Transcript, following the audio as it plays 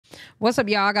What's up,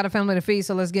 y'all? I got a family to feed,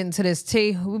 so let's get into this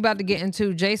tea. We're about to get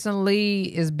into Jason Lee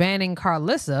is banning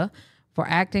Carlissa for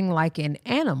acting like an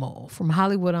animal from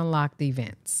Hollywood Unlocked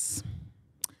events.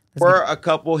 Were a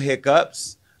couple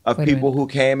hiccups of people who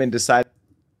came and decided.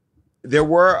 There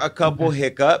were a couple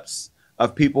hiccups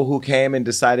of people who came and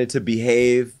decided to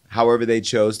behave however they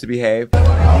chose to behave.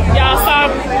 Y'all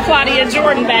saw Claudia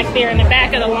Jordan back there in the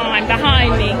back of the line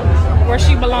behind me, where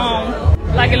she belonged.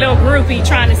 Like a little groupie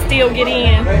trying to still get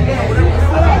in.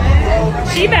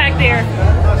 She back there.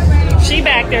 She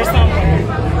back there somewhere.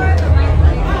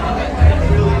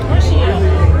 Where's she at?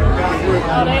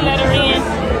 Oh, they let her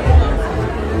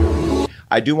in.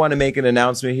 I do want to make an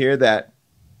announcement here that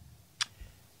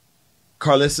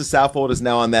Carlissa Saffold is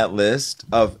now on that list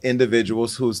of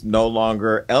individuals who's no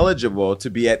longer eligible to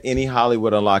be at any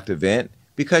Hollywood Unlocked event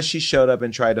because she showed up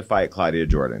and tried to fight Claudia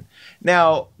Jordan.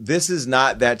 Now, this is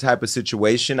not that type of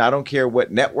situation. I don't care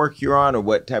what network you're on or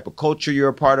what type of culture you're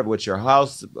a part of, what your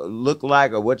house look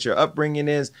like or what your upbringing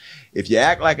is. If you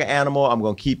act like an animal, I'm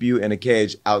going to keep you in a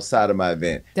cage outside of my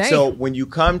event. Dang. So when you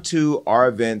come to our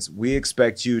events, we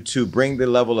expect you to bring the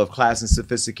level of class and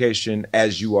sophistication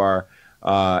as you are,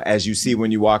 as you see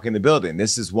when you walk in the building.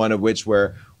 This is one of which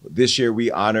where this year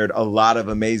we honored a lot of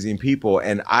amazing people,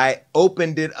 and I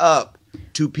opened it up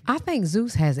to I think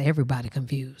Zeus has everybody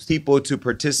confused. People to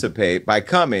participate by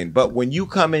coming. But when you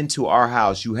come into our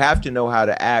house, you have to know how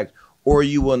to act or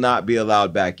you will not be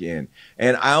allowed back in.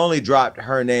 And I only dropped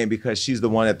her name because she's the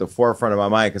one at the forefront of my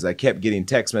mind because I kept getting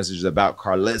text messages about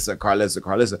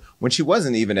Carlissa, when she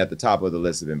wasn't even at the top of the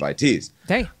list of invitees.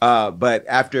 Dang. But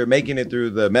after making it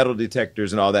through the metal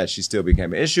detectors and all that, she still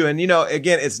became an issue. And, you know,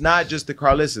 again, it's not just the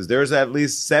Carlissas. There's at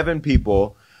least 7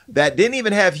 people that didn't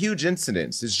even have huge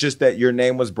incidents. It's just that your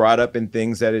name was brought up in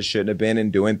things that it shouldn't have been and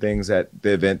doing things at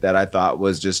the event that I thought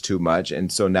was just too much.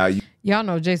 And so now y'all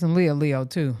know Jason Lee a Leo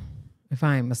too, if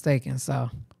I ain't mistaken. So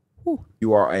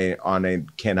you are on a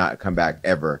cannot come back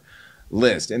ever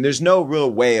list. And there's no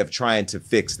real way of trying to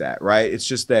fix that, right? It's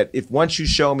just that if once you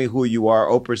show me who you are,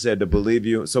 Oprah said to believe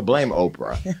you. So blame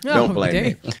Oprah. Don't blame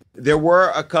me. There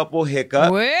were a couple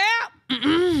hiccups.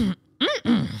 Well,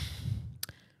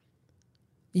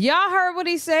 y'all heard what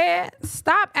he said.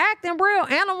 Stop acting real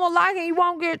animal-like and you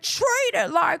won't get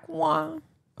treated like one.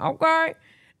 Okay?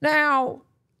 Now,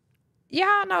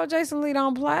 y'all know Jason Lee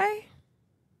don't play.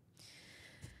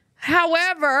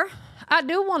 However, I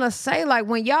do want to say, like,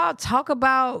 when y'all talk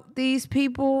about these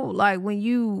people, like, when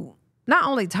you not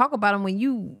only talk about them, when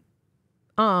you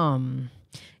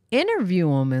interview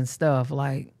them and stuff,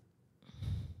 like,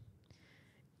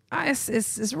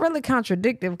 it's really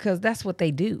contradictory because that's what they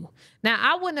do. Now,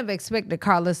 I wouldn't have expected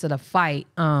Carlissa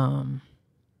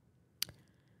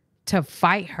to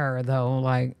fight her though.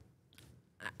 Like,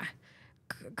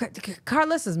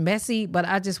 Carlissa's messy, but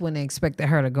I just wouldn't have expected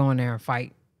her to go in there and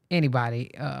fight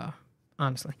anybody,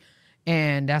 honestly.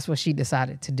 And that's what she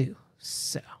decided to do.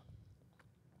 So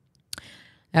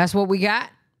that's what we got.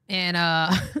 And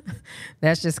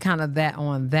that's just kind of that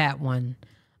on that one.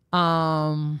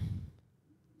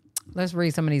 Let's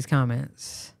read some of these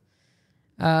comments.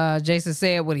 Jason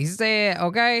said what he said.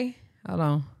 Okay. Hold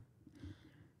on.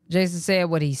 Jason said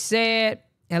what he said.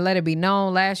 And let it be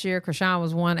known, last year, Krishan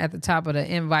was one at the top of the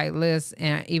invite list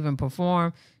and even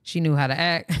performed. She knew how to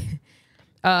act.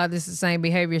 This is the same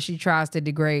behavior she tries to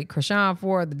degrade Krishan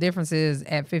for. The difference is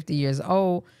at 50 years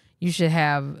old, you should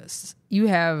have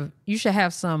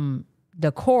some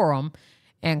decorum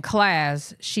and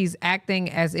class. She's acting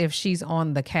as if she's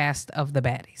on the cast of The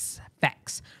Baddies.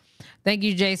 Facts. Thank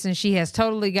you, Jason. She has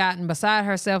totally gotten beside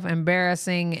herself,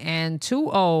 embarrassing, and too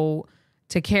old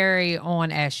to carry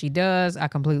on as she does. I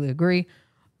completely agree.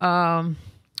 Wow,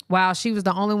 she was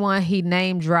the only one he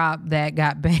name dropped that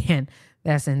got banned.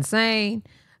 That's insane.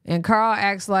 And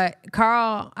I guess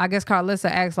Carlissa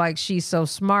acts like she's so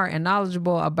smart and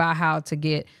knowledgeable about how to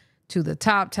get to the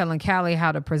top, telling Callie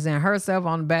how to present herself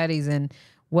on the Baddies and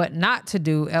what not to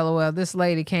do. LOL, this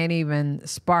lady can't even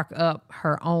spark up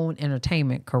her own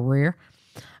entertainment career.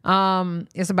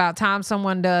 It's about time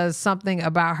someone does something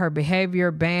about her behavior,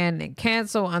 ban and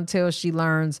cancel until she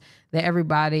learns that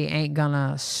everybody ain't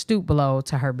gonna stoop low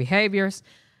to her behaviors.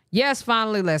 Yes,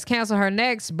 finally, let's cancel her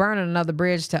next. Burn another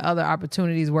bridge to other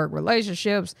opportunities, work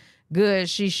relationships. Good,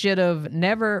 she should have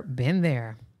never been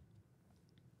there.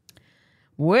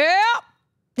 Well,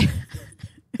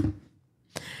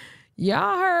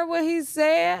 y'all heard what he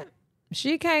said.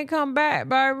 She can't come back,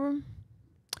 baby.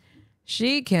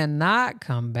 She cannot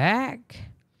come back.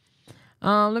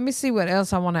 Let me see what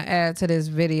else I want to add to this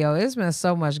video. It's been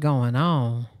so much going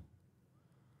on.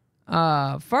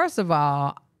 First of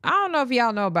all, I don't know if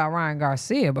y'all know about Ryan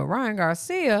Garcia, but Ryan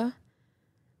Garcia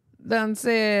done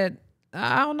said,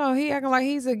 I don't know, he acting like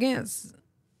he's against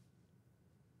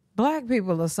black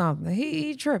people or something.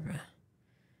 He tripping.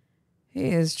 He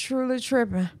is truly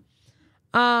tripping.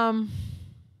 I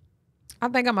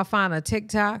think I'm gonna find a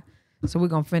TikTok, so we're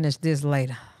gonna finish this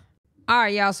later. All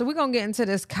right, y'all. So we're gonna get into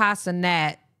this Casa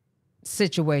Nat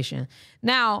situation.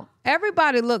 Now,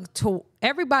 everybody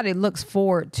looks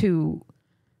forward to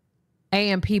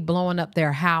AMP blowing up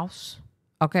their house,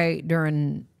 okay,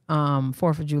 during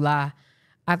 4th of July.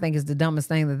 I think it's the dumbest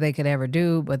thing that they could ever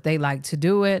do, but they like to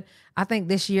do it. I think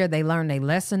this year they learned a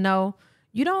lesson though.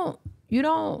 You don't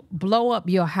blow up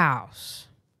your house.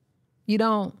 You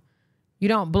don't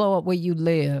blow up where you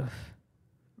live,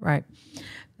 right?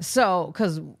 So,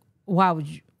 cause why would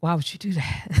you do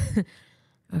that?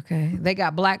 Okay, they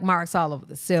got black marks all over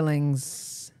the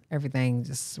ceilings. Everything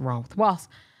just wrong with the walls.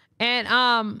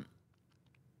 And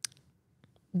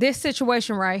this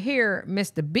situation right here,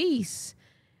 Mr. Beast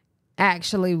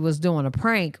actually was doing a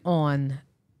prank on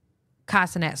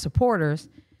Casa Nat supporters.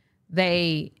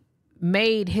 They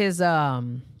made his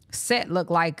set look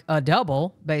like a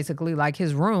double, basically, like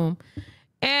his room,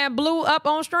 and blew up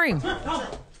on stream.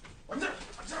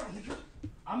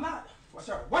 I'm not.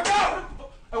 Watch out!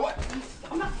 What?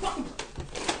 I'm not fucking.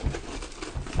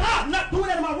 Stop! I'm not doing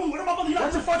that in my room. What am I fucking?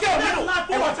 Watch the fuck out, nigga!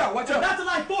 Hey, watch out! Watch out! That's a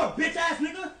line 4, bitch ass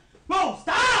nigga. Bro,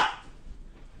 stop!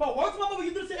 Bro, what's my mother?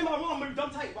 You do the shit in my room. I'm gonna be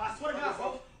dumb tight, bro. I swear to God,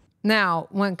 bro. Now,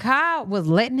 when Kai was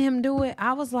letting him do it,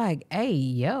 I was like, hey,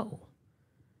 yo.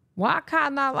 Why Kai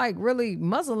not like really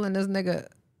muzzling this nigga?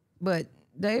 But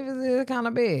Davis is kind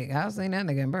of big. I've seen that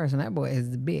nigga in person. That boy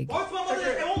is big. What's my mother?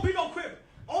 There won't be no crib.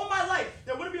 All my life,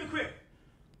 there wouldn't be a crib.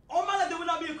 All my life, there would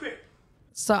not be a crib.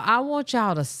 So I want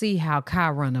y'all to see how Kai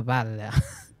run up out of there.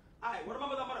 All right, what am I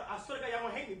mother? I swear to God, y'all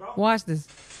gonna hate me, bro. Watch this.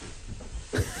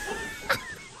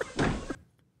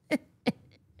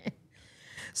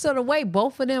 So the way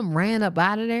both of them ran up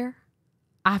out of there,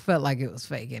 I felt like it was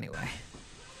fake anyway.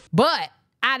 But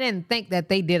I didn't think that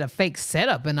they did a fake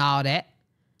setup and all that.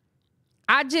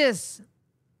 I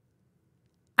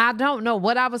don't know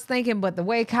what I was thinking, but the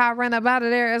way Kai ran up out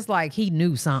of there, it's like he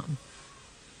knew something.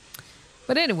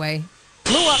 But anyway,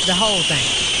 blew up the whole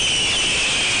thing.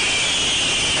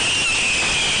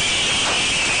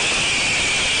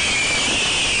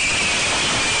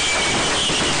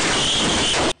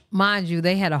 Mind you,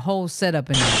 they had a whole setup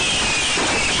in there.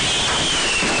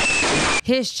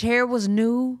 His chair was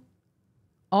new.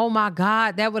 Oh my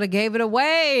God, that would have gave it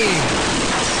away. I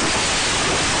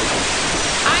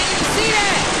didn't even see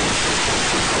that.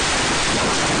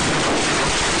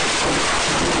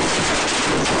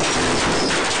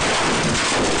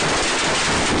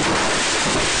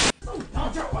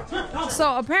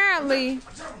 So apparently,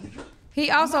 he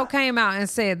also came out and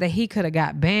said that he could have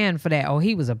got banned for that, or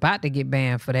he was about to get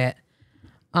banned for that.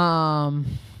 But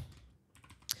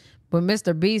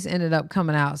Mr. Beast ended up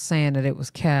coming out saying that it was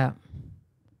cap.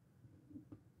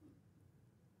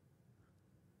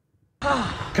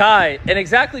 Kai, in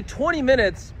exactly 20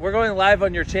 minutes, we're going live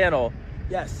on your channel.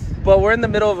 Yes. But we're in the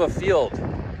middle of a field.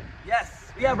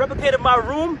 Yes. We have replicated my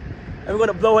room, and we're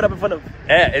gonna blow it up in front of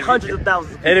hundreds of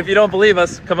thousands of people. And if you don't believe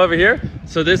us, come over here.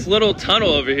 So this little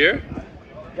tunnel over here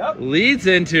leads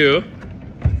into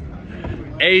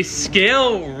a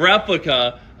scale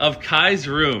replica of Kai's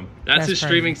room. That's his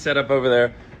streaming setup over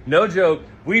there. No joke.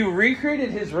 We recreated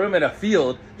his room in a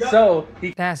field so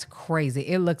he That's crazy.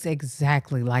 It looks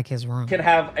exactly like his room. can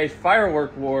have a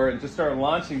firework war and just start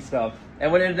launching stuff.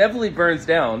 And when it inevitably burns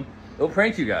down, it'll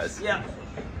prank you guys. Yeah.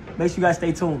 Make sure you guys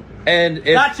stay tuned. And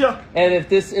if, Gotcha. And if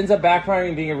this ends up backfiring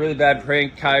and being a really bad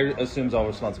prank, Kai assumes all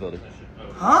responsibility.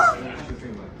 Huh?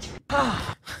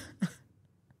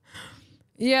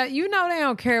 Yeah, you know they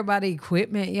don't care about the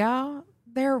equipment, y'all.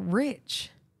 They're rich.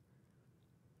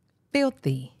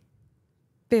 Filthy.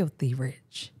 Filthy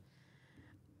rich.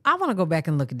 I want to go back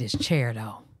and look at this chair,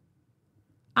 though.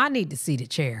 I need to see the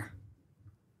chair.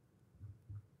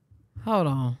 Hold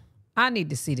on. I need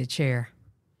to see the chair.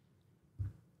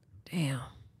 Damn.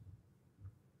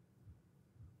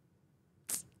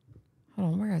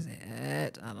 Hold on, where is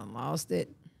it? I done lost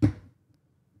it.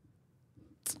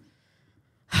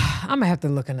 I'm gonna have to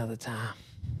look another time.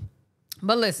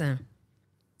 But listen,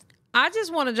 I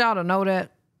just wanted y'all to know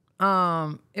that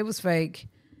it was fake.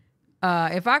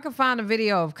 If I could find a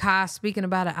video of Kai speaking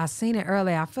about it, I seen it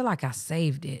earlier. I feel like I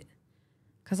saved it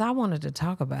because I wanted to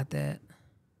talk about that.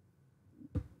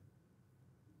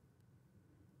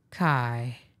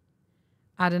 Kai,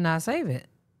 I did not save it.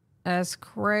 That's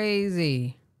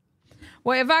crazy.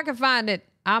 Well, if I can find it,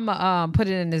 I'm gonna put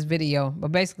it in this video.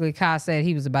 But basically, Kai said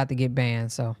he was about to get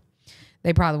banned, so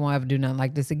they probably won't ever do nothing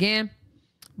like this again.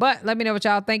 But let me know what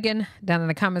y'all thinking down in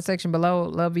the comment section below.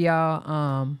 Love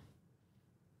y'all.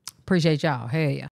 Appreciate y'all. Hell yeah.